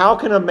life, how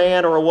can a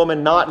man or a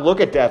woman not look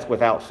at death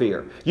without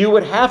fear? You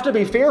would have to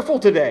be fearful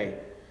today.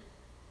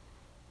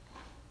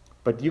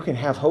 But you can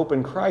have hope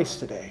in Christ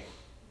today.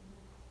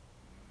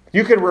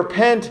 You can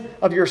repent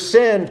of your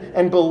sin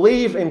and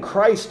believe in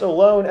Christ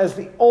alone as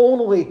the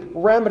only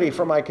remedy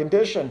for my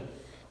condition.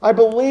 I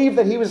believe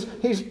that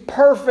He's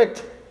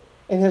perfect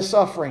in His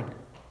suffering.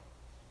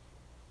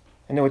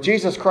 And what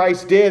Jesus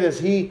Christ did is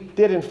He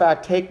did in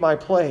fact take my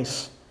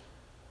place.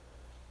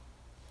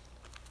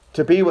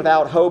 To be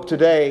without hope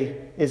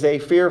today is a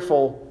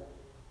fearful,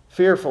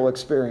 fearful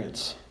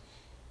experience.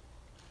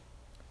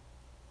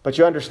 But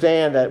you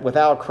understand that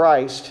without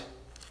Christ,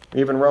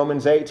 even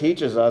Romans 8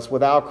 teaches us,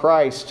 without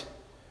Christ,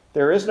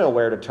 there is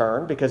nowhere to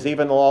turn, because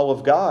even the law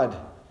of God,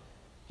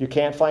 you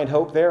can't find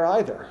hope there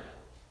either.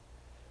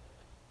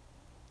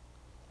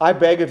 I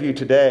beg of you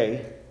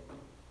today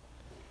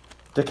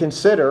to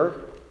consider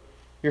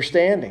your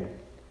standing.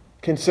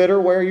 Consider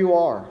where you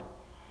are.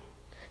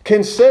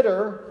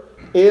 Consider,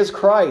 is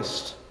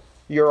Christ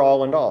your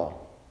all and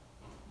all?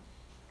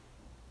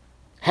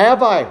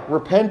 Have I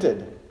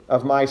repented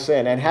of my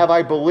sin, and have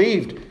I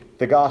believed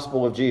the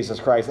gospel of Jesus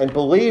Christ and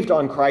believed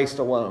on Christ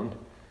alone?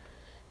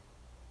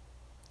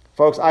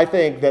 Folks, I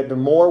think that the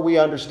more we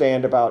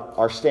understand about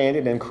our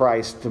standing in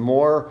Christ, the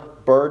more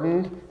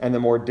burdened and the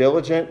more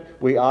diligent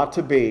we ought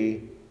to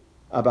be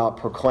about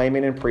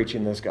proclaiming and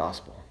preaching this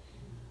gospel.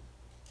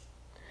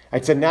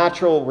 It's a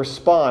natural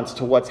response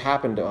to what's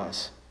happened to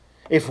us.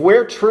 If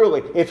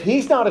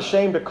He's not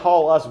ashamed to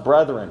call us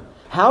brethren,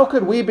 how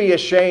could we be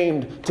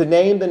ashamed to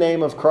name the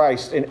name of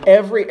Christ in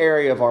every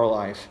area of our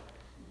life?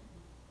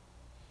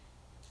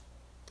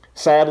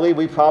 Sadly,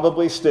 we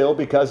probably still,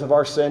 because of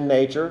our sin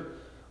nature,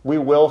 we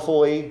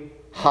willfully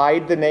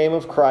hide the name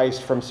of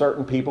Christ from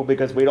certain people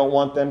because we don't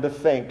want them to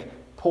think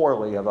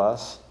poorly of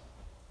us.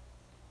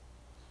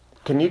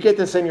 Can you get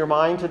this in your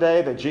mind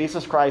today, that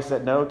Jesus Christ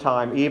at no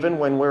time, even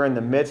when we're in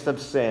the midst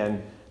of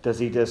sin, does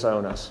He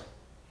disown us?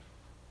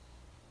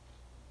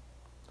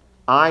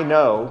 I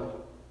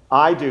know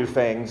I do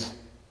things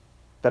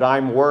that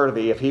I'm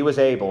worthy, if he was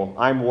able,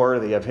 I'm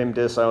worthy of him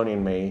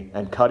disowning me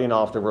and cutting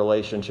off the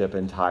relationship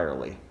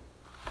entirely.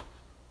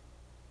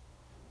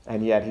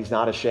 And yet he's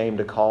not ashamed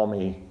to call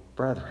me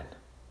brethren.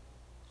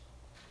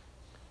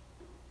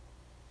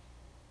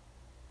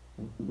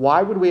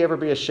 Why would we ever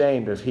be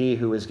ashamed of he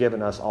who has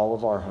given us all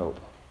of our hope?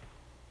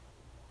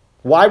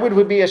 Why would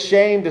we be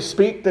ashamed to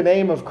speak the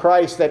name of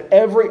Christ at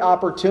every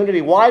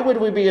opportunity? Why would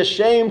we be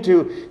ashamed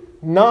to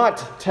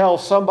not tell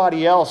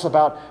somebody else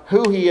about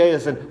who he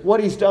is and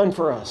what he's done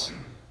for us?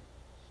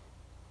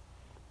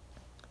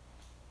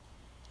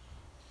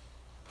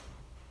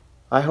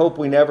 I hope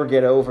we never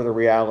get over the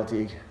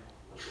reality.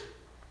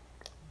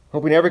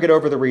 Hope we never get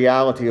over the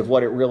reality of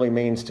what it really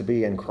means to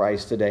be in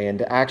Christ today and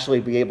to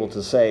actually be able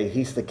to say,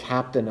 he's the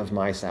captain of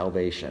my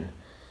salvation.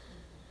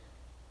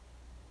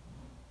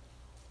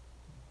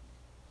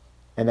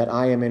 And that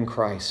I am in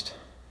Christ.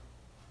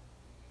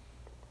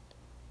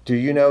 Do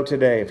you know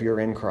today if you're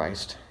in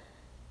Christ?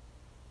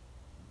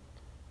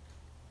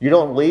 You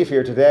don't leave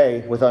here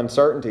today with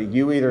uncertainty.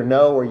 You either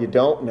know or you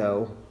don't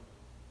know.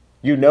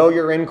 You know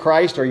you're in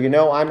Christ, or you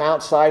know I'm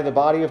outside of the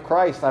body of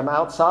Christ. I'm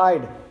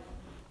outside.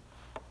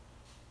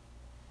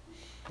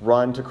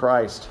 Run to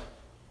Christ.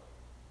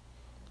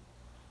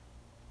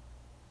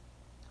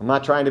 I'm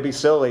not trying to be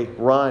silly.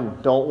 Run.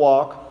 Don't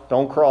walk.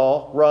 Don't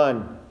crawl.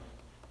 Run.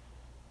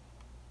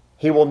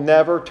 He will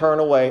never turn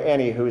away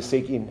any who is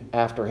seeking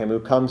after him, who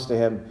comes to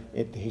him.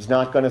 He's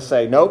not going to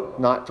say, nope,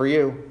 not for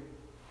you.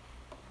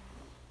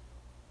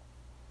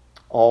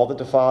 All that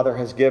the Father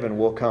has given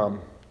will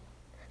come.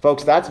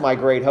 Folks, that's my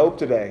great hope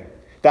today.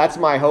 That's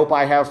my hope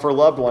I have for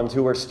loved ones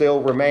who are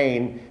still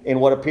remain in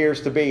what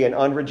appears to be an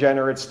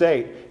unregenerate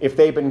state. If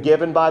they've been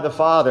given by the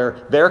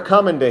Father, they're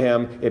coming to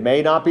him. It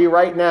may not be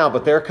right now,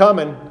 but they're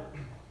coming.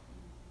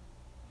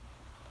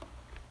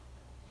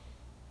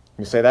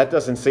 You say, that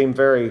doesn't seem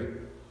very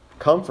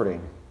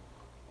comforting.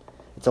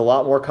 It's a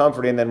lot more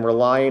comforting than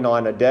relying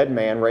on a dead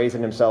man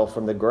raising himself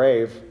from the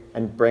grave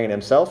and bringing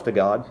himself to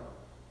God.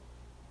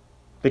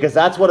 Because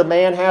that's what a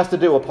man has to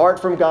do. Apart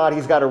from God,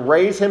 he's got to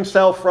raise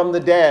himself from the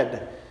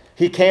dead.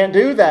 He can't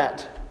do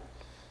that.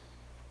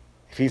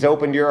 If he's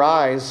opened your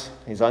eyes,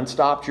 he's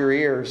unstopped your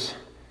ears,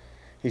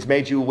 he's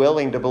made you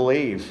willing to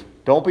believe.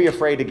 Don't be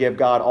afraid to give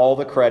God all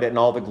the credit and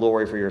all the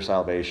glory for your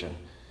salvation.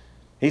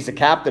 He's the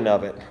captain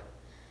of it.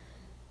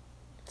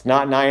 It's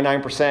not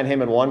 99%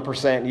 him and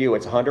 1% you.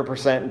 It's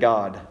 100%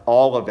 God.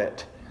 All of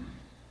it.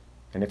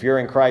 And if you're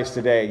in Christ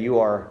today, you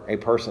are a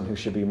person who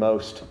should be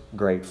most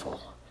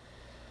grateful.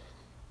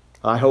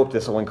 I hope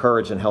this will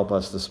encourage and help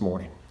us this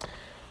morning.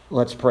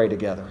 Let's pray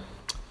together.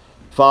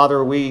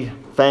 Father, we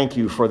thank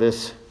you for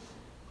this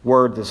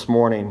word this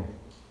morning.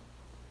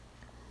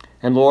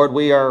 And Lord,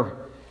 we are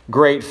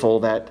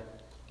grateful that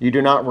you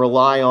do not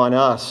rely on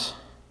us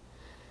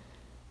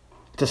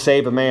to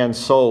save a man's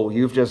soul.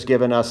 You've just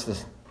given us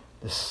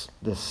this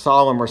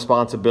solemn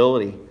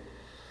responsibility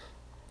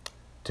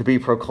to be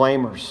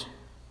proclaimers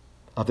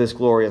of this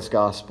glorious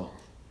gospel.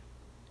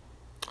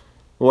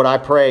 Lord, I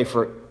pray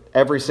for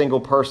every single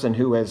person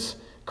who has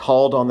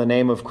called on the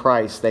name of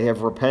Christ. They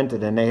have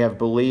repented and they have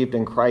believed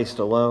in Christ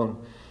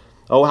alone.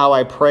 Oh, how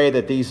I pray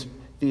that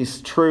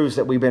these truths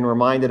that we've been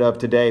reminded of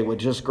today would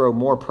just grow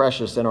more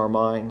precious in our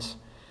minds.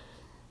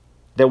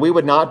 That we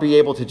would not be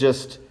able to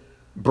just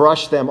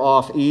brush them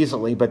off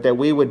easily, but that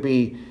we would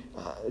be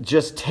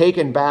just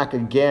taken back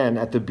again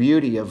at the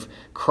beauty of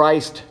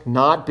Christ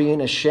not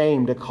being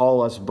ashamed to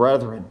call us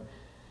brethren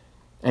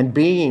and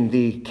being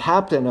the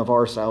captain of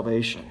our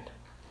salvation.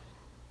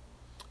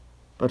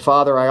 But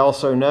Father, I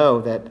also know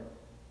that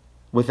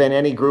within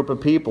any group of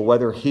people,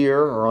 whether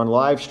here or on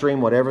live stream,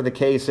 whatever the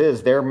case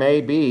is, there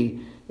may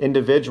be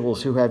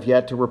individuals who have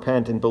yet to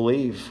repent and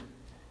believe.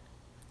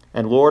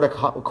 And Lord,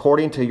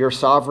 according to your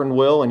sovereign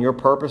will and your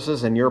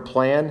purposes and your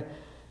plan,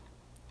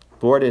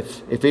 Lord,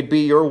 if it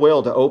be your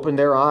will to open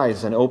their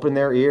eyes and open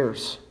their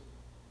ears,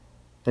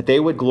 that they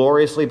would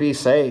gloriously be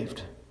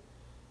saved.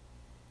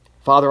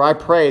 Father, I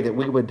pray that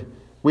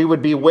we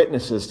would be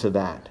witnesses to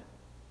that.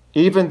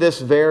 Even this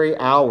very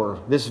hour,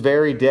 this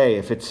very day,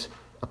 if it's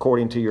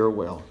according to your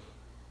will.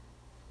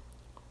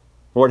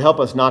 Lord, help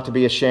us not to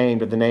be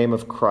ashamed of the name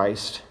of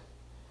Christ.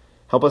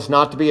 Help us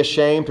not to be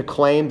ashamed to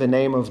claim the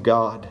name of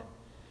God.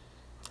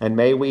 And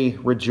may we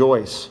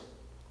rejoice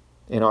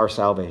in our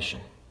salvation.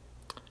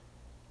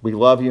 We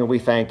love you and we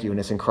thank you. And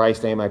it's in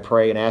Christ's name I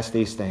pray and ask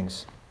these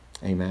things.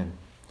 Amen.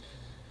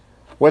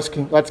 Let's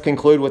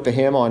conclude with the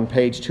hymn on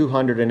page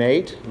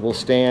 208. We'll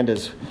stand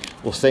as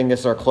we'll sing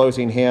this, our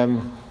closing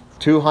hymn,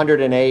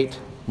 208,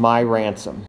 My Ransom.